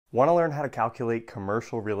Want to learn how to calculate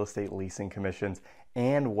commercial real estate leasing commissions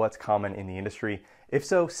and what's common in the industry? If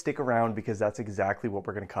so, stick around because that's exactly what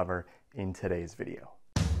we're going to cover in today's video.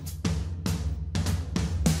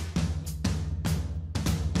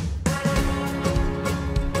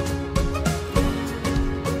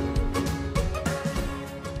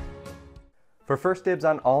 For first dibs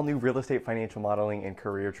on all new real estate financial modeling and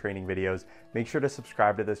career training videos, make sure to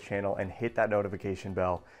subscribe to this channel and hit that notification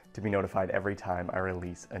bell to be notified every time I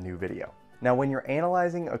release a new video. Now, when you're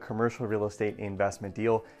analyzing a commercial real estate investment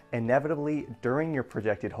deal, inevitably during your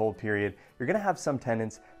projected hold period, you're going to have some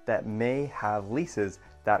tenants that may have leases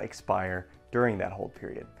that expire during that hold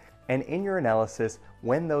period. And in your analysis,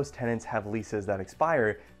 when those tenants have leases that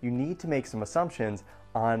expire, you need to make some assumptions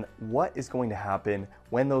on what is going to happen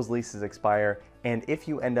when those leases expire, and if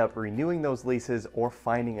you end up renewing those leases or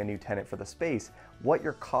finding a new tenant for the space, what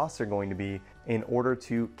your costs are going to be in order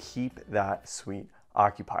to keep that suite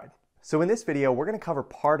occupied. So in this video, we're going to cover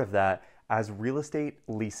part of that as real estate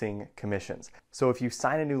leasing commissions. So if you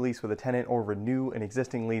sign a new lease with a tenant or renew an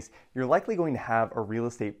existing lease, you're likely going to have a real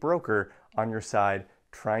estate broker on your side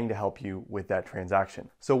trying to help you with that transaction.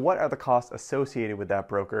 So what are the costs associated with that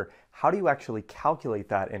broker? How do you actually calculate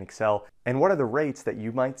that in Excel? And what are the rates that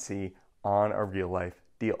you might see on a real life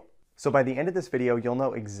deal? So by the end of this video, you'll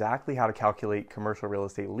know exactly how to calculate commercial real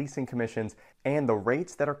estate leasing commissions and the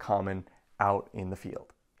rates that are common out in the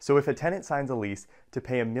field. So if a tenant signs a lease to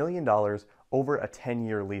pay $1 million over a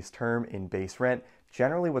 10-year lease term in base rent,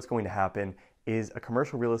 generally what's going to happen is a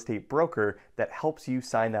commercial real estate broker that helps you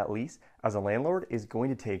sign that lease as a landlord is going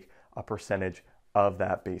to take a percentage of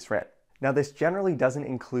that base rent. Now, this generally doesn't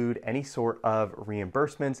include any sort of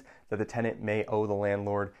reimbursements that the tenant may owe the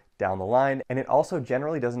landlord down the line, and it also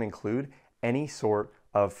generally doesn't include any sort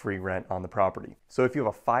of free rent on the property. So if you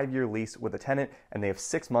have a 5-year lease with a tenant and they have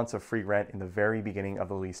 6 months of free rent in the very beginning of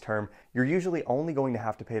the lease term, you're usually only going to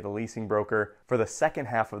have to pay the leasing broker for the second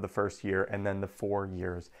half of the first year and then the 4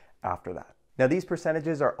 years after that. Now, these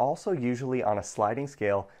percentages are also usually on a sliding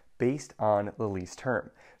scale based on the lease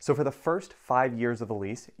term. So for the first 5 years of the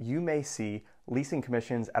lease, you may see leasing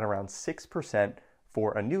commissions at around 6%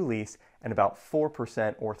 for a new lease and about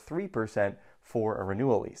 4% or 3% for a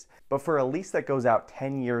renewal lease. But for a lease that goes out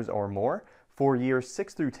 10 years or more, for years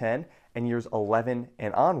 6 through 10 and years 11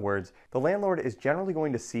 and onwards, the landlord is generally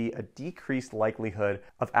going to see a decreased likelihood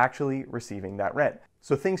of actually receiving that rent.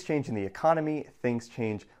 So things change in the economy, things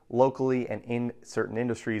change locally and in certain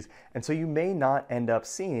industries, and so you may not end up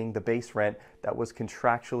seeing the base rent that was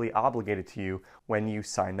contractually obligated to you when you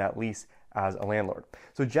sign that lease as a landlord.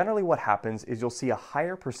 So generally what happens is you'll see a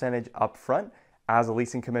higher percentage upfront as a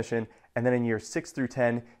leasing commission, and then in years 6 through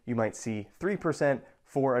 10, you might see 3%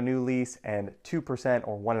 for a new lease and 2%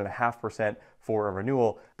 or 1.5% for a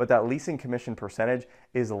renewal, but that leasing commission percentage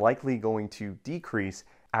is likely going to decrease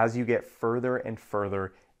as you get further and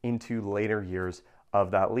further into later years of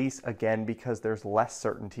that lease, again, because there's less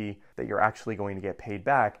certainty that you're actually going to get paid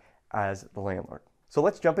back as the landlord. So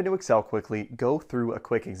let's jump into Excel quickly, go through a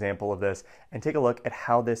quick example of this, and take a look at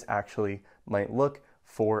how this actually might look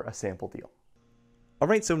for a sample deal. All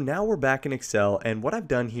right, so now we're back in Excel, and what I've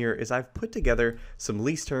done here is I've put together some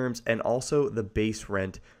lease terms and also the base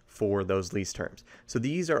rent for those lease terms. So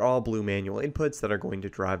these are all blue manual inputs that are going to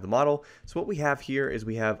drive the model. So what we have here is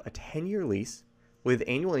we have a 10-year lease with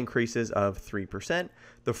annual increases of 3%.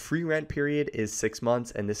 The free rent period is 6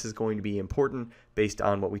 months, and this is going to be important based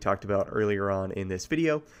on what we talked about earlier on in this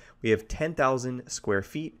video. We have 10,000 square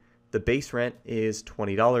feet. The base rent is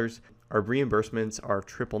 $20. Our reimbursements are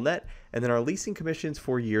triple net, and then our leasing commissions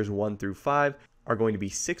for years 1 through 5 are going to be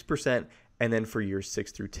 6%, and then for years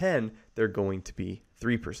 6 through 10, they're going to be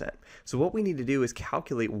 3%. So what we need to do is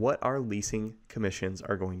calculate what our leasing commissions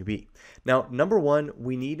are going to be. Now, number one,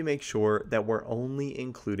 we need to make sure that we're only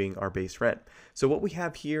including our base rent. So what we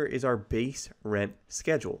have here is our base rent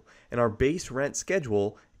schedule, and our base rent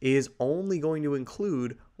schedule is only going to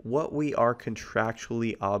include what we are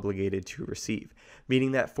contractually obligated to receive,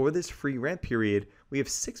 meaning that for this free rent period, we have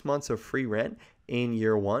 6 months of free rent in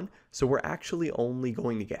year 1, so we're actually only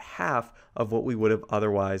going to get half of what we would have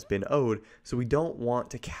otherwise been owed, so we don't want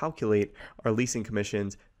to calculate our leasing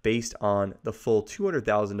commissions based on the full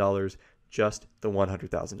 $200,000, just the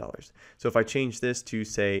 $100,000. So if I change this to,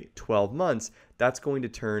 say, 12 months, that's going to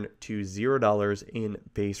turn to $0 in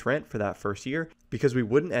base rent for that first year because we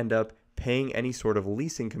wouldn't end up paying any sort of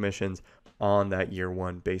leasing commissions on that year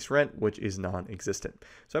 1 base rent, which is non-existent.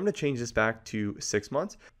 So I'm going to change this back to 6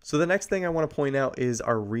 months. So the next thing I want to point out is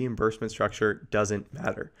our reimbursement structure doesn't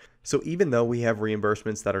matter. So even though we have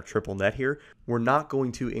reimbursements that are triple net here, we're not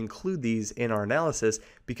going to include these in our analysis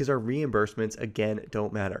because our reimbursements, again,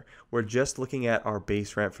 don't matter. We're just looking at our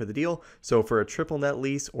base rent for the deal. So for a triple net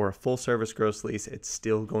lease or a full service gross lease, it's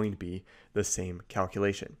still going to be the same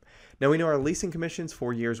calculation. Now we know our leasing commissions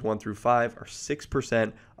for years 1 through 5 are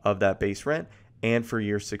 6% of that base rent. And for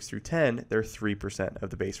years 6 through 10, they're 3% of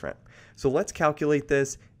the base rent. So let's calculate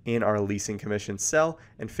this in our leasing commissions cell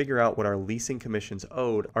and figure out what our leasing commissions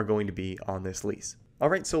owed are going to be on this lease. All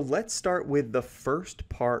right, so let's start with the first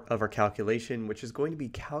part of our calculation, which is going to be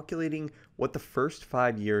calculating what the first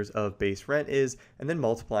 5 years of base rent is and then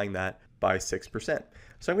multiplying that by 6%.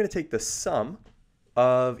 So I'm going to take the sum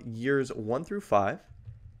of years 1 through 5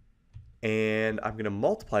 and I'm going to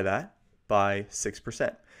multiply that by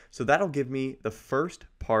 6%. So that'll give me the first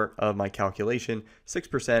part of my calculation,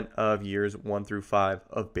 6% of years 1 through 5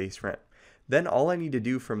 of base rent. Then all I need to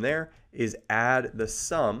do from there is add the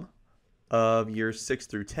sum of years 6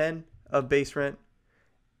 through 10 of base rent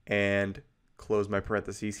and close my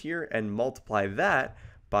parentheses here and multiply that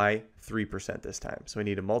by 3% this time. So I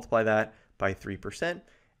need to multiply that by 3%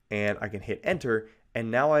 and I can hit enter. And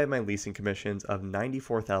now I have my leasing commissions of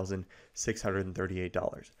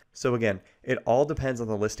 $94,638. So again, it all depends on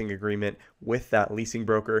the listing agreement with that leasing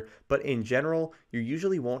broker, but in general, you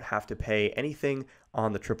usually won't have to pay anything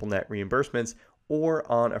on the triple net reimbursements or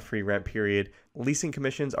on a free rent period. Leasing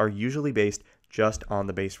commissions are usually based just on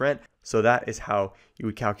the base rent. So that is how you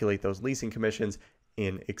would calculate those leasing commissions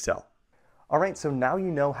in Excel. All right, so now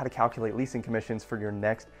you know how to calculate leasing commissions for your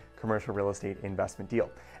next commercial real estate investment deal.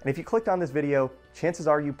 And if you clicked on this video, chances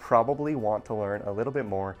are you probably want to learn a little bit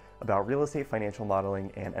more about real estate financial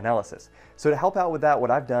modeling and analysis. So to help out with that,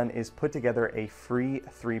 what I've done is put together a free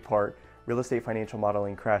 3-part real estate financial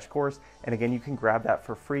modeling crash course. And again, you can grab that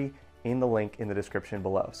for free in the link in the description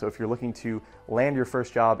below. So if you're looking to land your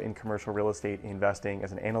first job in commercial real estate investing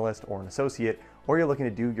as an analyst or an associate, or you're looking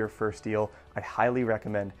to do your first deal, I'd highly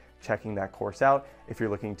recommend checking that course out if you're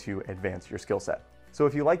looking to advance your skill set. So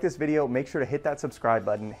if you like this video, make sure to hit that subscribe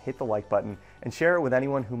button, hit the like button, and share it with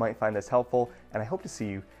anyone who might find this helpful, and I hope to see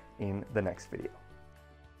you in the next video.